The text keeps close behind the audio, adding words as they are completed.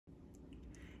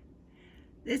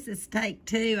This is take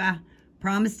two. I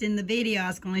promised in the video I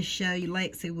was going to show you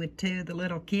Lexi with two of the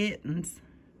little kittens.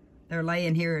 They're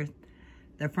laying here at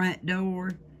the front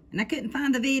door. And I couldn't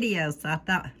find the video, so I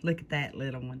thought, look at that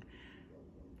little one.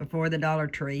 Before the Dollar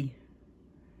Tree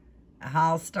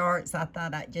haul starts, I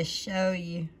thought I'd just show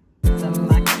you some of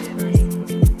my critters.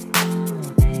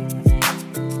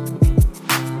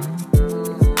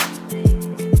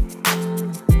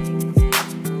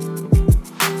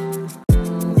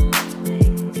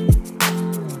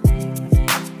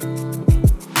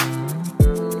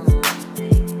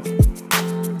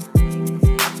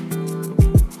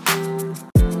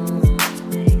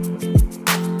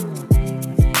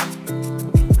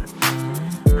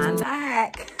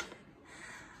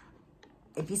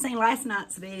 If you seen last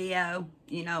night's video,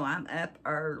 you know I'm up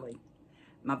early.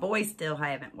 My boys still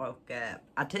haven't woke up.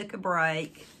 I took a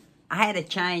break. I had to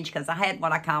change because I had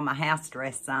what I call my house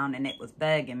dress on and it was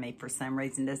bugging me for some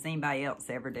reason. Does anybody else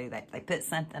ever do that? They put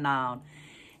something on,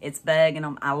 it's bugging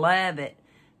them. I love it,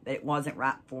 but it wasn't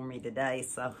right for me today.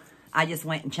 So I just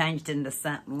went and changed into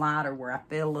something lighter where I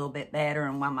feel a little bit better.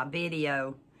 And while my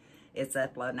video is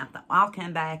uploading, I thought I'll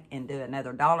come back and do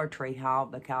another Dollar Tree haul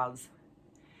because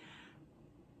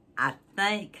I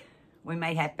think we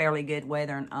may have fairly good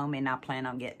weather in Omi, and I plan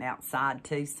on getting outside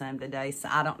too some today. So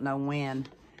I don't know when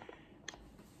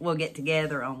we'll get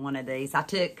together on one of these. I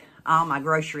took all my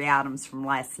grocery items from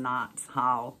last night's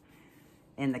haul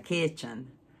in the kitchen.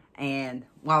 And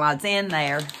while I was in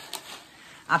there,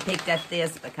 I picked up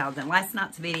this because in last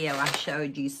night's video, I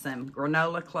showed you some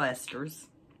granola clusters.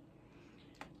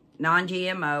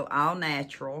 Non-GMO, all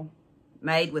natural,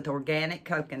 made with organic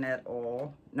coconut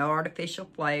oil, no artificial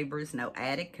flavors, no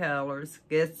added colors,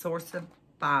 good source of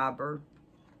fiber,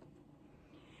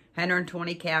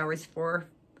 120 calories for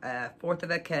a fourth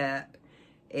of a cup.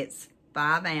 It's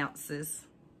 5 ounces,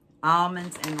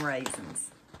 almonds and raisins.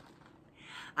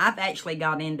 I've actually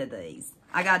got into these.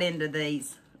 I got into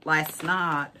these last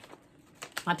night.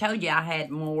 I told you I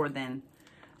had more than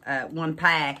one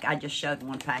pack. I just showed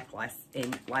one pack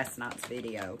in last night's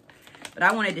video. But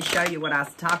I wanted to show you what I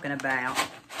was talking about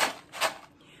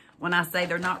when I say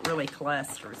they're not really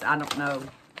clusters. I don't know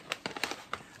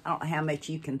how much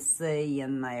you can see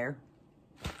in there.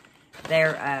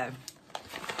 They're,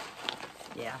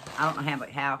 yeah, I don't know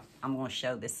how I'm going to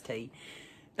show this to you.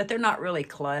 But they're not really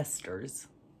clusters.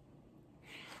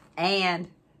 And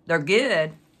they're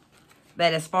good.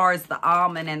 But as far as the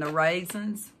almond and the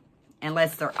raisins,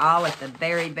 unless they're all at the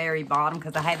very, very bottom,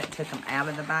 because I haven't took them out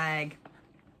of the bag,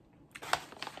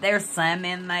 there's some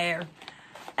in there.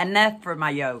 Enough for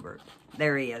my yogurt.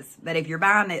 There is. But if you're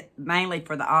buying it mainly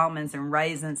for the almonds and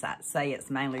raisins, I'd say it's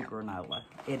mainly granola.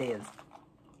 It is.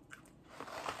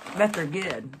 But they're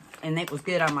good. And it was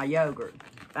good on my yogurt.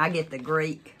 I get the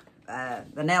Greek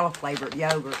vanilla flavored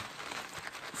yogurt.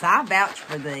 So I vouch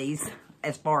for these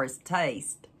as far as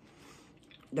taste.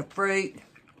 The fruit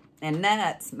and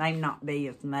nuts may not be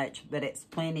as much, but it's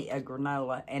plenty of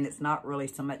granola. And it's not really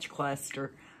so much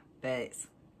cluster, but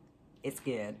it's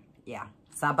good. Yeah.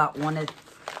 So I bought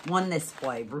one this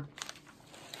flavor.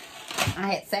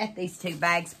 I had sat these 2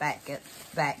 bags back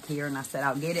here, and I said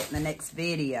I'll get it in the next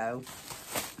video.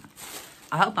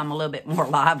 I hope I'm a little bit more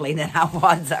lively than I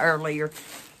was earlier.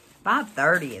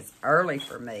 5:30 is early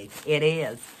for me. It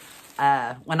is.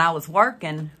 When I was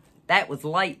working, that was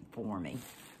late for me.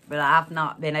 But I've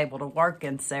not been able to work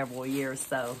in several years,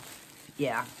 so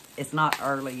yeah, it's not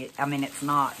early. I mean, it's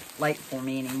not late for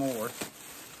me anymore.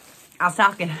 I was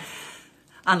talking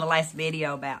on the last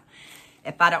video about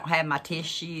if I don't have my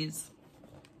tissues,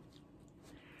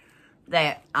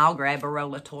 that I'll grab a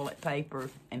roll of toilet paper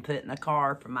and put it in the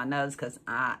car for my nose, because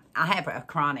I have a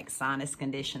chronic sinus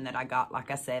condition that I got,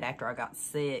 like I said, after I got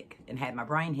sick and had my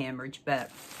brain hemorrhage. But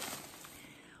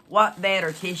what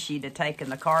better tissue to take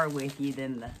in the car with you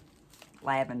than the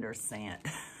lavender scent?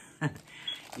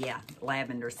 Yeah,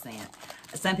 lavender scent.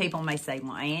 Some people may say,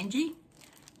 well, Angie,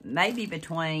 maybe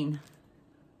between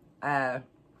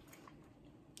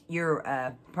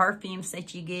your perfumes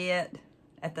that you get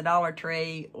at the Dollar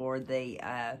Tree, or the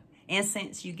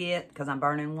incense you get, because I'm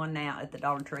burning one now at the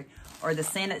Dollar Tree, or the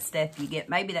scented stuff you get,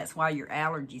 maybe that's why your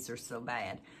allergies are so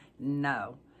bad.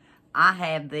 No, I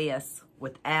have this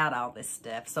without all this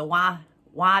stuff. So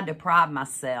why deprive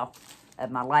myself of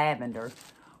my lavender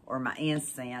or my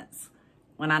incense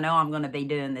when I know I'm going to be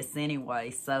doing this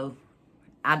anyway? So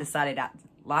I decided I'd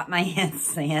light my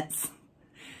incense.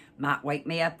 Might wake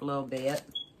me up a little bit.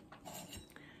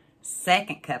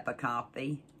 Second cup of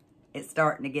coffee. It's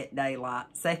starting to get daylight.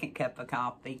 Second cup of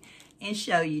coffee. And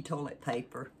show you toilet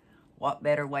paper. What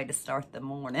better way to start the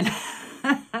morning?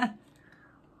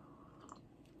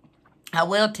 I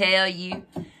will tell you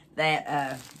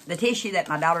that the tissue that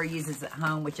my daughter uses at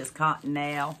home, which is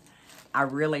Cottonelle, I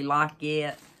really like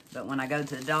it. But when I go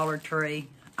to the Dollar Tree,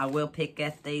 I will pick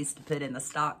up these to put in the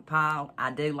stockpile.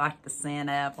 I do like the scent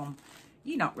of them.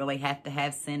 You don't really have to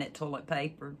have scented toilet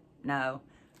paper, no.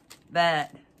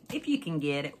 But if you can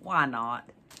get it, why not?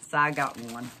 So I got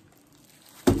one.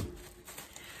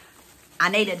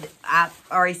 I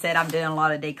already said I'm doing a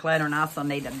lot of decluttering. I also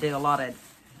need to do a lot of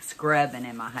scrubbing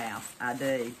in my house. I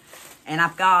do. And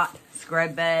I've got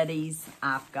Scrub Buddies.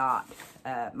 I've got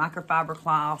microfiber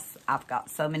cloths. I've got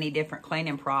so many different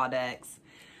cleaning products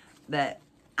that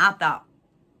I thought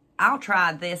I'll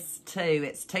try this too.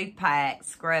 It's 2-pack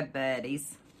Scrub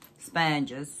Buddies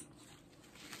sponges.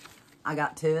 I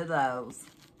got 2 of those.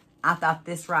 I thought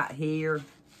this right here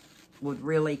would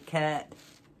really cut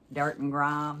dirt and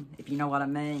grime, if you know what I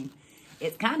mean.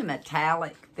 It's kind of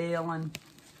metallic feeling.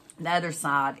 The other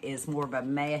side is more of a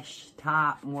mesh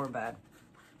type, more of a,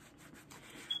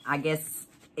 I guess,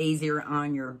 easier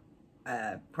on your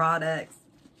products.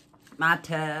 My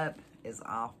tub is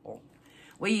awful.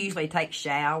 We usually take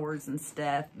showers and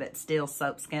stuff, but still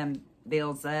soap scum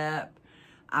builds up.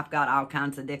 I've got all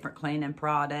kinds of different cleaning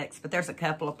products, but there's a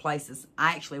couple of places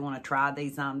I actually want to try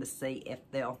these on to see if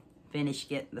they'll finish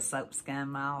getting the soap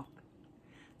scum off.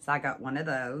 So I got one of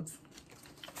those.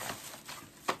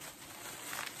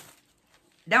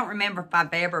 Don't remember if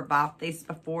I've ever bought these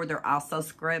before. They're also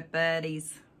Scrub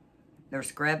Buddies. They're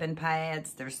scrubbing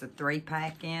pads. There's a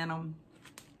 3-pack in them.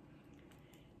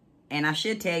 And I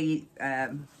should tell you,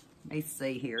 let me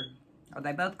see here. Are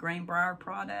they both Greenbrier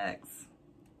products?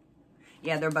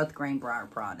 Yeah, they're both Greenbrier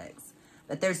products.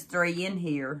 But there's 3 in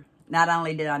here. Not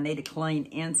only did I need to clean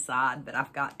inside, but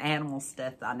I've got animal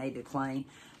stuff that I need to clean.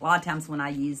 A lot of times when I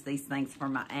use these things for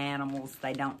my animals,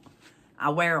 I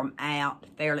wear them out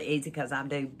fairly easy because I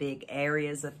do big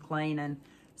areas of cleaning.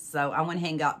 So I went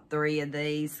ahead and got 3 of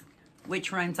these.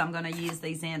 Which rooms I'm going to use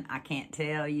these in, I can't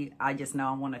tell you. I just know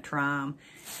I want to try them.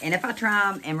 And if I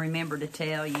try them and remember to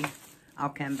tell you, I'll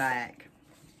come back.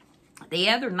 The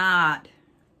other night,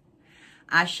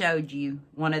 I showed you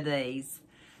one of these.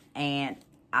 And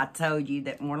I told you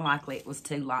that more likely it was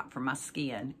too light for my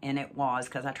skin. And it was,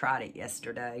 because I tried it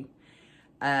yesterday.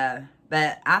 But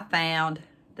I found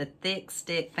the Thick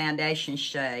Stick Foundation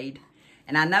shade.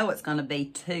 And I know it's going to be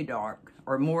too dark.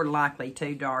 Or more likely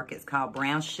too dark. It's called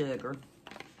Brown Sugar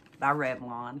by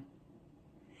Revlon.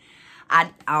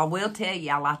 I will tell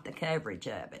you I like the coverage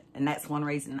of it. And that's one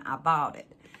reason I bought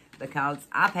it. Because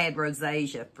I've had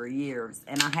rosacea for years.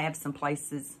 And I have some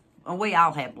places, well, we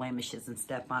all have blemishes and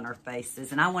stuff on our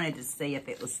faces. And I wanted to see if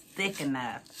it was thick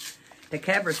enough to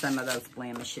cover some of those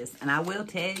blemishes. And I will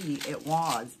tell you it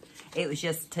was. It was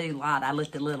just too light. I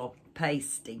looked a little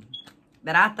pasty.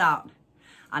 But I thought,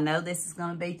 I know this is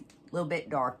going to be a little bit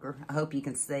darker. I hope you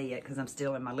can see it because I'm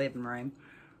still in my living room.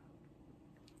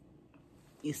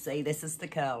 You see, this is the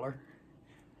color.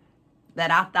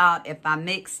 But I thought if I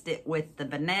mixed it with the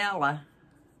vanilla,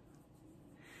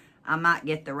 I might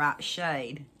get the right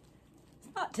shade.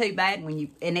 It's not too bad when you,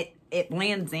 and it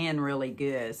blends in really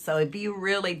good. So if you're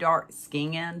really dark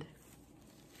skinned,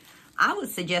 I would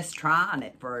suggest trying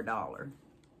it for $1.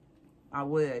 I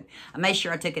would. I made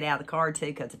sure I took it out of the car too,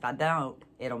 because if I don't,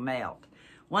 it'll melt.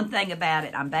 One thing about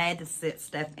it, I'm bad to sit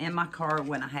stuff in my car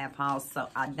when I have hauls, so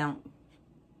I don't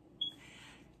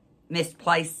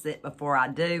misplace it before I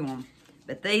do them.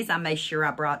 But these I made sure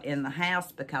I brought in the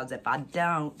house, because if I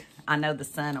don't, I know the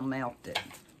sun will melt it.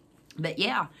 But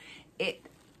yeah,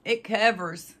 it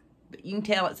covers, but you can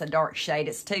tell it's a dark shade.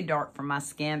 It's too dark for my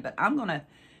skin, but I'm going to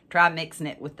try mixing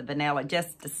it with the vanilla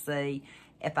just to see.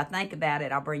 If I think about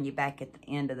it, I'll bring you back at the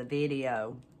end of the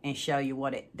video and show you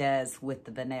what it does with the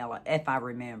vanilla, if I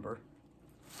remember.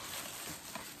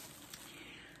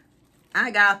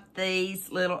 I got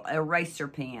these little eraser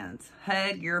pens,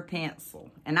 Hug Your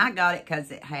Pencil. And I got it because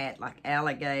it had like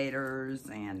alligators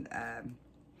and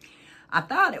I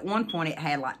thought at one point it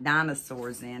had like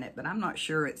dinosaurs in it, but I'm not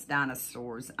sure it's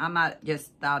dinosaurs. I might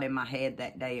just thought in my head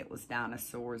that day it was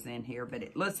dinosaurs in here, but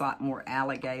it looks like more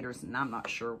alligators and I'm not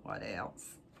sure what else.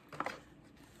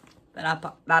 But I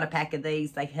bought a pack of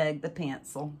these. They hug the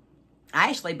pencil. I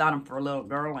actually bought them for a little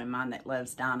girl in mine that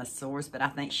loves dinosaurs, but I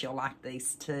think she'll like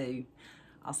these too.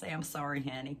 I'll say, I'm sorry,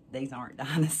 honey, these aren't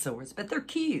dinosaurs, but they're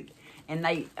cute. And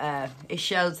they it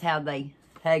shows how they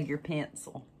hug your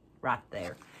pencil right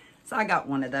there. So I got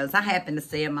one of those. I happened to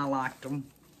see them. I liked them.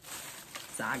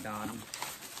 So I got them.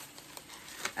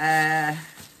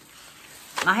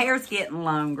 My hair's getting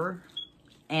longer.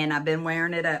 And I've been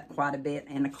wearing it up quite a bit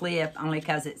in a clip. Only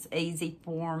because it's easy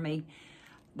for me.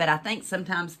 But I think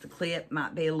sometimes the clip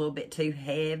might be a little bit too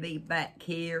heavy back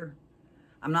here.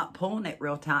 I'm not pulling it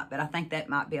real tight, but I think that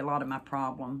might be a lot of my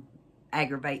problem,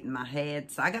 aggravating my head.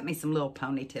 So I got me some little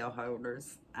ponytail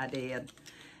holders. I did.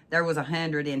 There was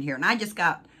 100 in here. And I just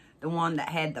got the one that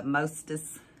had the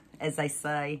mostest, as they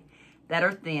say, that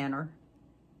are thinner.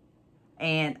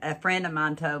 And a friend of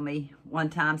mine told me one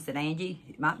time, said, Angie,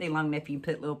 it might be long enough you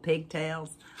can put little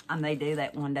pigtails. I may do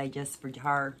that one day just for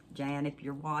her, Jan, if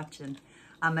you're watching.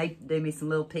 I may do me some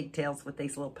little pigtails with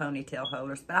these little ponytail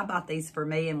holders. But I bought these for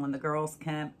me, and when the girls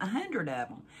come, 100 of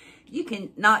them. You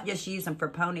can not just use them for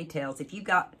ponytails. If you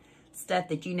got stuff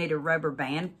that you need a rubber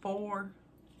band for,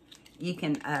 you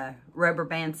can rubber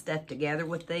band stuff together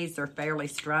with these. They're fairly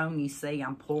strong. You see,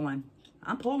 I'm pulling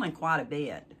quite a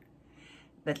bit.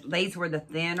 But these were the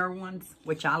thinner ones,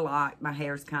 which I like. My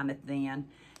hair's kind of thin,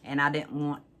 and I didn't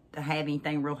want to have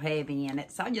anything real heavy in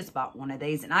it. So I just bought one of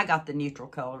these, and I got the neutral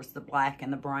colors, the black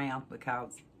and the brown,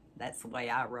 because that's the way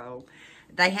I roll.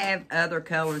 They have other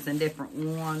colors and different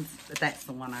ones, but that's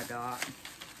the one I got.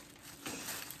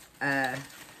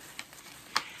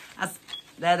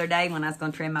 The other day when I was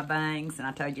going to trim my bangs, and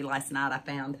I told you last night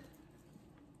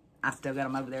I still got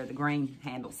them over there, the green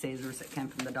handle scissors that come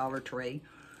from the Dollar Tree.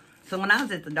 So when I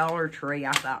was at the Dollar Tree,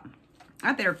 I thought,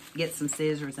 I better get some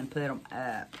scissors and put them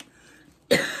up.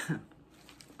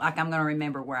 Like I'm going to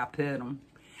remember where I put them.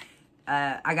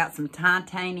 I got some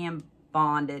titanium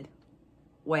bonded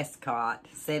Westcott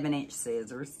 7-inch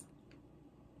scissors.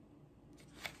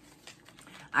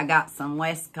 I got some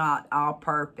Westcott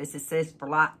all-purpose. It says for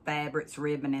light fabrics,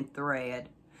 ribbon, and thread,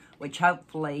 which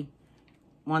hopefully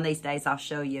one of these days I'll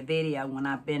show you a video when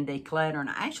I've been decluttering.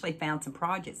 I actually found some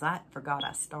projects I forgot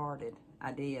I started.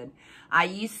 I did. I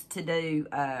used to do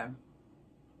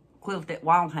quilted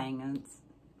wall hangings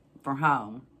for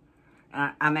home.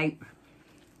 I made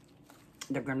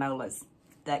the granolas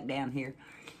stuck down here.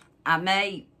 I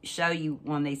may show you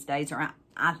one of these days, or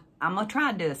I'm going to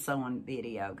try to do a sewing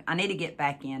video. I need to get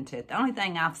back into it. The only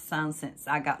thing I've sewn since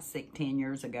I got sick 10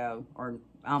 years ago, or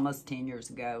almost 10 years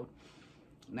ago,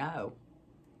 no,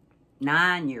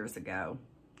 9 years ago.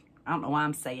 I don't know why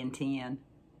I'm saying 10.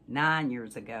 9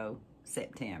 years ago,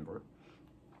 September.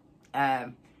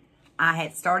 I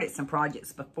had started some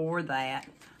projects before that.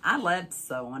 I loved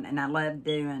sewing, and I loved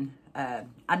doing,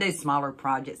 I do smaller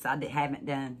projects. I haven't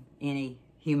done any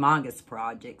humongous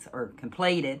projects or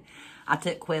completed. I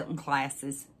took quilting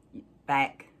classes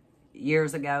back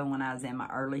years ago when I was in my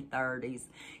early 30s.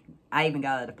 I even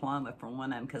got a diploma for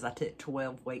one of them because I took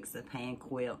 12 weeks of hand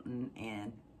quilting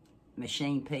and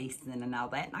machine piecing and all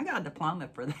that. And I got a diploma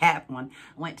for that one.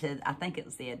 I went to, I think it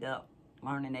was the Adult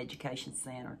Learning Education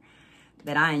Center.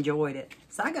 But I enjoyed it.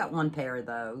 So I got one pair of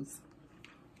those.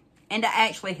 And to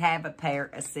actually have a pair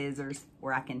of scissors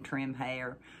where I can trim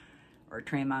hair, or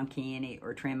trim on Kenny,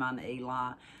 or trim on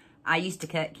Eli. I used to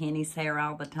cut Kenny's hair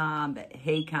all the time, but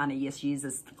he kind of just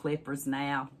uses the clippers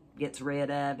now, gets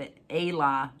rid of it.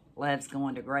 Eli loves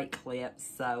going to great clips,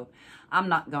 so I'm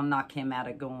not going to knock him out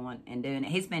of going and doing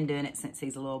it. He's been doing it since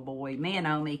he's a little boy. Me and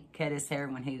Omi cut his hair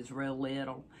when he was real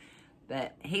little,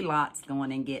 but he likes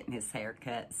going and getting his hair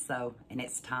cut, so, and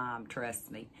it's time, trust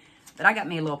me. But I got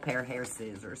me a little pair of hair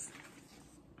scissors.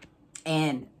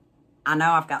 And I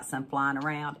know I've got some flying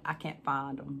around. I can't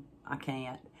find them. I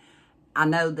can't. I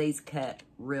know these cut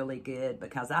really good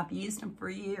because I've used them for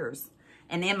years.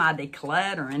 And in my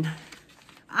decluttering,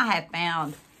 I have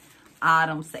found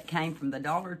items that came from the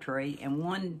Dollar Tree. And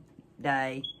one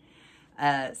day,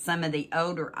 some of the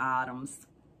older items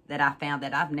that I found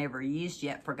that I've never used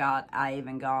yet, forgot I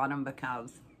even got them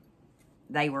because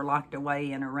they were locked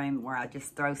away in a room where I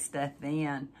just throw stuff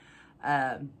in.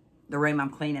 The room I'm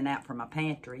cleaning out for my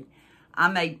pantry. I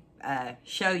may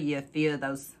show you a few of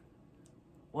those.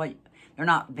 Well, they're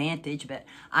not vintage, but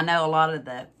I know a lot of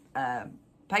the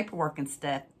paperwork and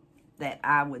stuff that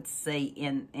I would see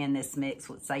in this mix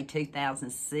would say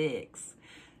 2006.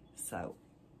 So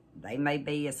they may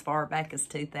be as far back as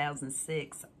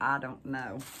 2006. I don't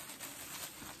know.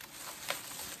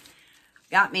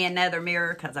 Got me another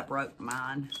mirror because I broke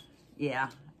mine. Yeah,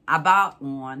 I bought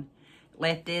one,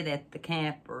 left it at the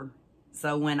camper.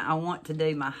 So when I want to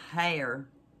do my hair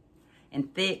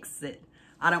and fix it,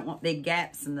 I don't want big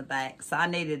gaps in the back. So I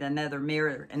needed another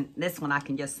mirror. And this one I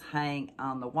can just hang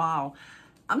on the wall.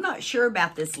 I'm not sure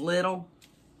about this little.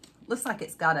 Looks like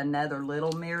it's got another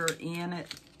little mirror in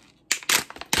it.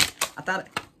 I thought,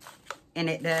 and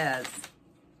it does.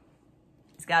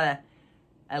 It's got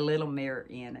a little mirror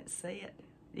in it. See it?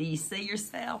 Do you see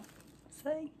yourself?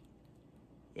 See?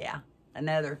 Yeah,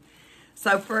 another.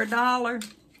 So for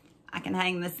 $1, I can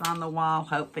hang this on the wall,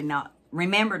 hopefully not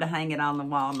remember to hang it on the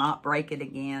wall, not break it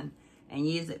again, and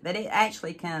use it. But it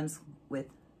actually comes with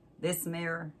this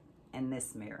mirror and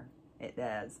this mirror. It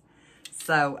does.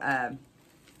 So,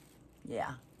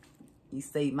 yeah. You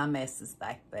see my messes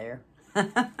back there.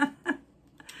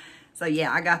 So,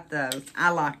 yeah, I got those.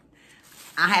 I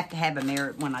have to have a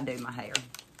mirror when I do my hair.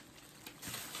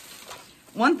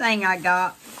 One thing I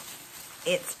got,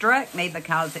 it struck me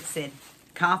because it said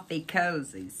Coffee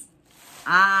Cozies.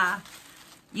 I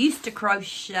used to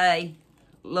crochet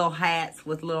little hats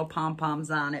with little pom-poms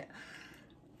on it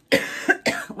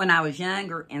when I was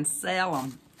younger and sell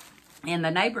them in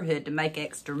the neighborhood to make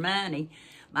extra money.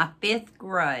 My 5th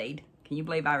grade, can you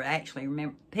believe I actually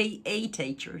remember, PE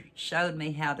teacher showed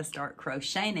me how to start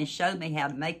crocheting and showed me how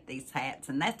to make these hats.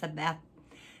 And that's about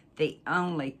the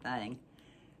only thing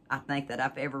I think that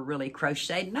I've ever really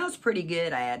crocheted. And I was pretty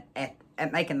good at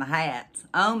making the hats.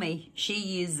 Omi,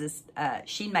 she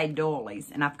made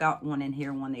doilies. And I've got one in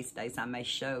here one of these days I may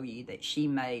show you that she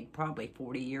made probably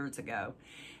 40 years ago.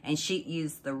 And she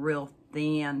used the real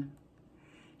thin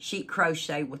sheet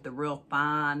crochet with the real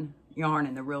fine yarn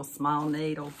and the real small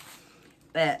needles.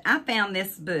 But I found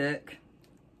this book,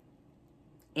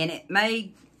 and it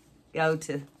may go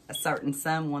to a certain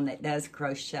someone that does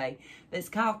crochet, but it's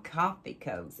called Coffee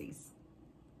Cozies.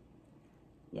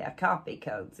 Yeah, Coffee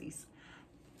Cozies.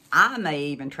 I may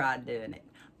even try doing it.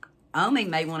 Omi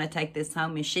may want to take this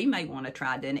home, and she may want to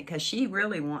try doing it because she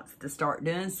really wants to start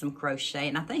doing some crochet.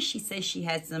 And I think she says she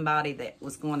had somebody that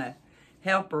was going to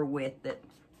help her with it.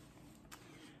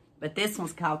 But this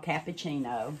one's called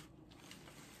Cappuccino.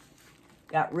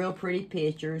 Got real pretty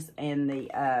pictures, and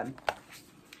the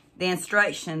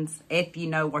instructions, if you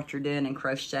know what you're doing in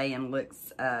crocheting,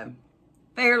 looks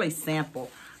fairly simple.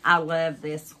 I love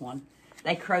this one.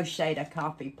 They crocheted a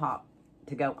coffee pot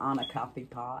to go on a coffee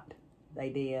pot. They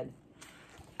did.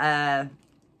 I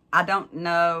don't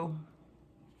know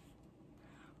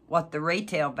what the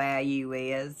retail value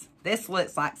is. This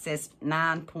looks like it says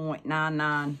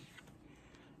 9.99.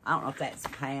 I don't know if that's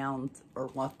pounds or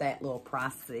what that little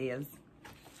price is.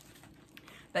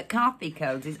 But Coffee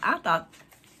Cozies, I thought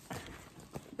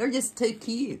they're just too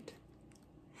cute.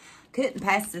 Couldn't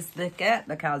pass this book up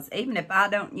because even if I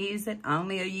don't use it,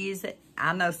 Omi will use it.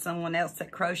 I know someone else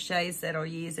that crochets that'll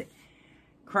use it.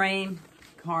 Cream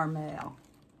Caramel.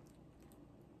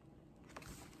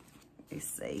 Let's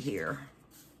see here.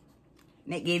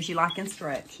 And it gives you like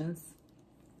instructions.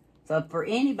 So for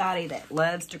anybody that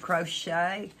loves to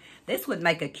crochet, this would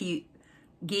make a cute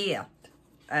gift.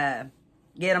 Get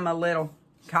them a little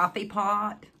coffee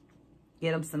pot.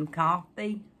 Get them some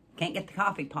coffee. Can't get the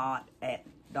coffee pot at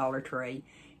Dollar Tree.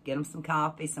 Get them some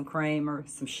coffee, some creamer,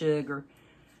 some sugar.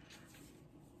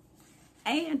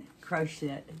 And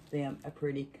crochet them a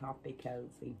pretty coffee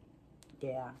cozy.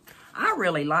 Yeah. I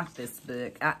really like this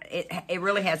book. It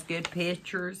really has good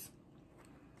pictures.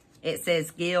 It says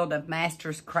Guild of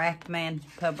Masters Craftsman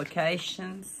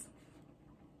Publications.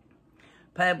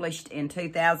 Published in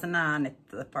 2009 at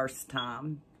the first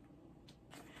time.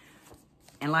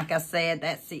 And like I said,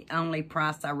 that's the only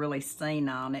price I really seen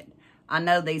on it. I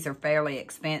know these are fairly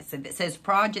expensive. It says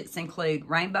projects include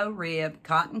Rainbow Rib,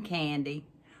 Cotton Candy,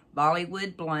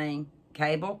 Bollywood Bling,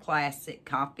 Cable Classic,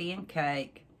 Coffee and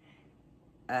Cake,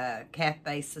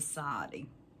 Cafe Society.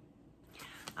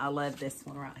 I love this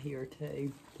one right here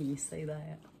too. Can you see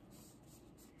that?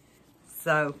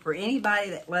 So for anybody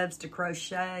that loves to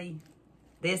crochet,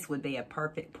 this would be a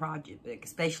perfect project book,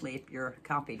 especially if you're a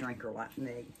coffee drinker like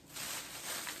me.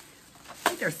 I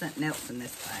think there's something else in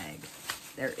this bag.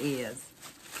 There is.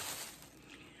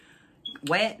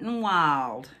 Wet and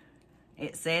Wild.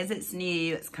 It says it's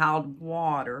new. It's called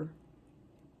Water.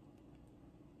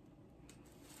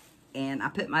 And I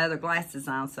put my other glasses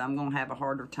on, so I'm going to have a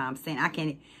harder time seeing. I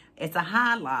can't. It's a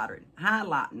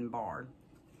highlighting bar.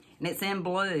 And it's in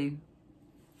blue.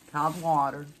 Called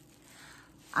Water.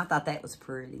 I thought that was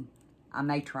pretty. I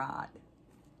may try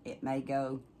it. It may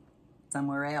go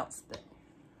somewhere else, but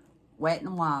Wet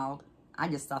and Wild. I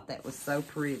just thought that was so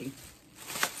pretty.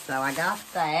 So I got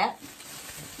that.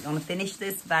 I'm going to finish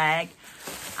this bag.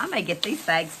 I may get these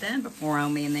bags done before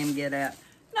Omi and them get up.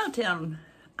 No, tell them.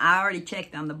 I already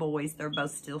checked on the boys. They're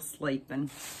both still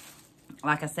sleeping.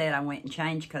 Like I said, I went and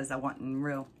changed because I wasn't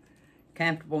real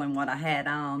comfortable in what I had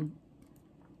on.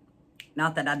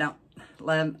 Not that I don't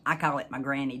love, I call it my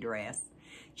granny dress.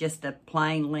 Just a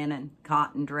plain linen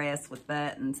cotton dress with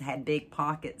buttons, had big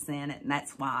pockets in it, and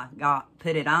that's why I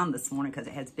put it on this morning, because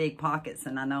it has big pockets,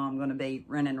 and I know I'm going to be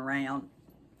running around.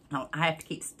 I have to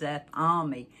keep stuff on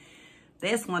me.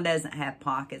 This one doesn't have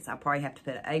pockets. I probably have to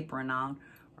put an apron on,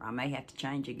 or I may have to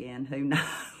change again. Who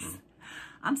knows?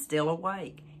 I'm still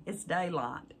awake. It's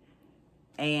daylight.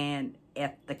 And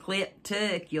if the clip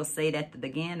took, you'll see it at the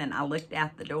beginning. I looked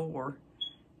out the door,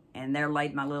 and there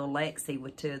laid my little Lexi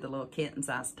with 2 of the little kittens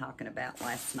I was talking about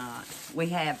last night. We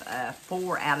have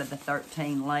 4 out of the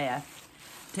 13 left.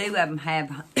 2 of them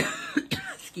have,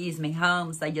 excuse me,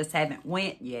 homes. They just haven't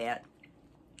went yet.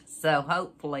 So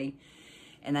hopefully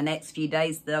in the next few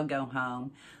days they'll go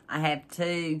home. I have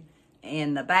 2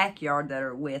 in the backyard that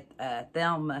are with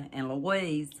Thelma and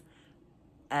Louise.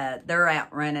 They're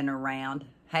out running around,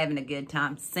 having a good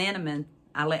time. Cinnamon,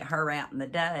 I let her out in the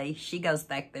day. She goes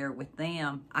back there with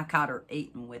them. I caught her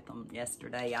eating with them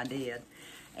yesterday. I did.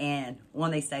 And one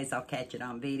of these days I'll catch it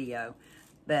on video.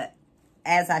 But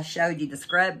as I showed you the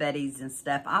scrub buddies and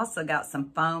stuff, I also got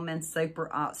some foaming super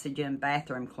oxygen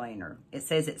bathroom cleaner. It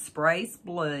says it sprays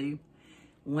blue.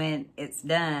 When it's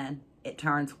done, it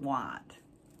turns white.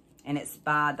 And it's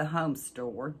by the home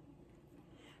store.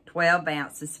 12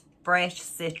 ounces, fresh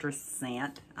citrus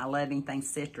scent. I love anything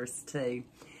citrus too.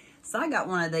 So I got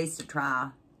one of these to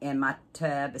try in my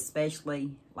tub,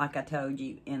 especially, like I told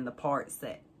you, in the parts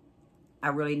that I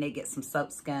really need to get some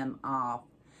soap scum off.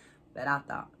 But I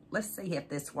thought, let's see if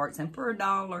this works. And for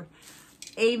 $1,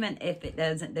 even if it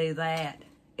doesn't do that,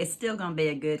 it's still going to be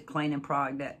a good cleaning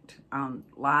product on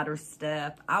lighter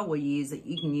stuff. I will use it.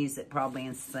 You can use it probably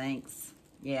in sinks.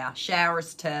 Yeah,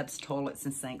 showers, tubs, toilets,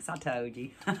 and sinks. I told you.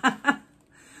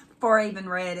 Before I even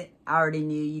read it, I already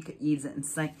knew you could use it in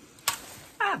sink.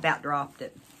 I about dropped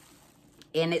it.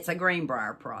 And it's a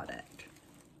Greenbrier product.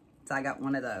 So I got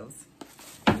one of those.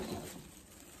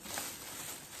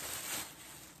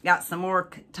 Got some more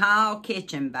tile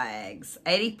kitchen bags.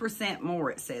 80% more,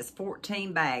 it says.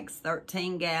 14 bags,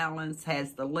 13 gallons.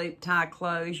 Has the loop tie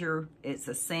closure. It's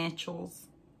essentials.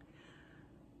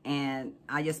 And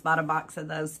I just bought a box of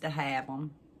those to have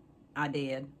them. I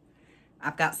did.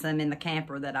 I've got some in the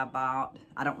camper that I bought.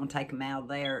 I don't want to take them out of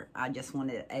there. I just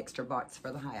wanted an extra box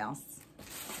for the house.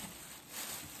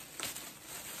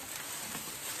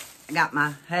 I got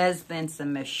my husband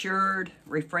some Assured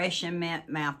Refreshing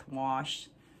Mint mouthwash.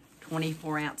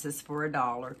 24 ounces for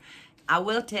 $1. I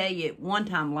will tell you, one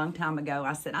time, a long time ago,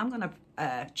 I said, I'm going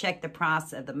to check the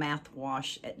price of the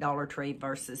mouthwash at Dollar Tree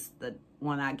versus the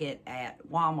one I get at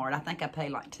Walmart. I think I pay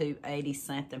like $2.80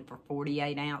 something for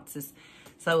 48 ounces.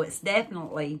 So it's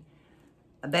definitely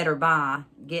a better buy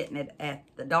getting it at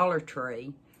the Dollar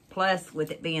Tree. Plus,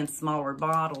 with it being smaller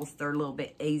bottles, they're a little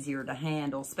bit easier to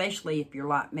handle, especially if you're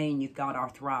like me and you've got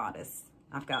arthritis.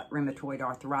 I've got rheumatoid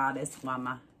arthritis while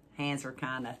my hands are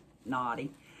kind of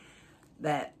naughty.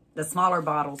 That the smaller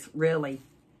bottles really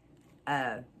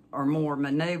are more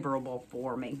maneuverable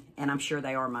for me, and I'm sure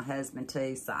they are my husband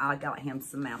too. So I got him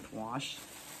some mouthwash.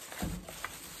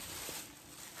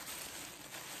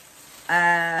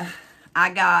 I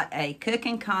got a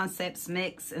Cooking Concepts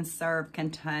mix and serve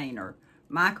container,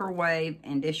 microwave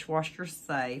and dishwasher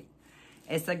safe.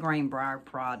 It's a Greenbrier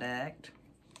product.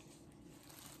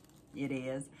 It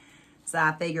is. So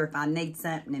I figure if I need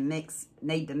something and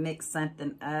need to mix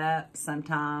something up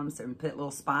sometimes and put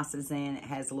little spices in, it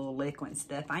has a little liquid and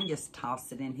stuff, I can just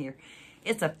toss it in here.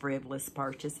 It's a frivolous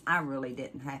purchase. I really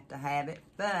didn't have to have it,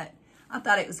 but I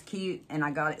thought it was cute and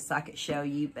I got it so I could show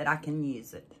you, but I can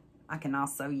use it. I can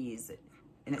also use it.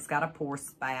 And it's got a pour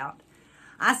spout.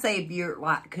 I say if you're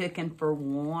like cooking for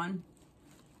one,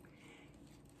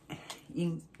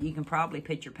 you can probably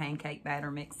put your pancake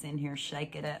batter mix in here,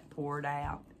 shake it up, pour it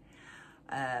out.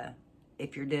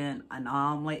 If you're doing an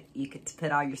omelet, you could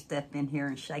put all your stuff in here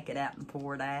and shake it out and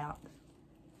pour it out.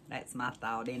 That's my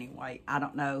thought anyway. I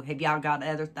don't know. Have y'all got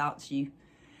other thoughts,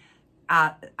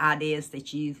 ideas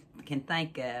that you can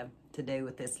think of to do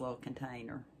with this little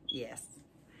container? Yes.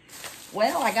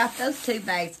 Well, I got those 2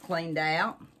 bags cleaned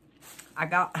out.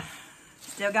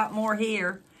 Still got more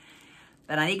here,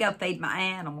 but I need to go feed my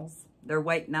animals. They're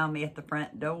waiting on me at the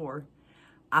front door.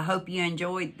 I hope you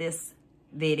enjoyed this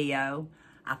video.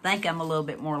 I think I'm a little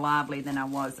bit more lively than I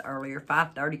was earlier.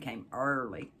 5:30 came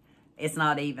early. It's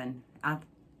not even,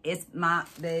 it might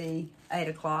be 8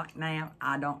 o'clock now.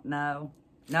 I don't know.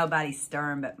 Nobody's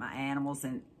stirring but my animals,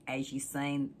 and as you've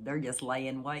seen, they're just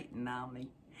laying waiting on me.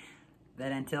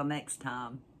 But until next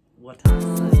time, we'll talk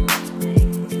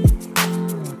soon.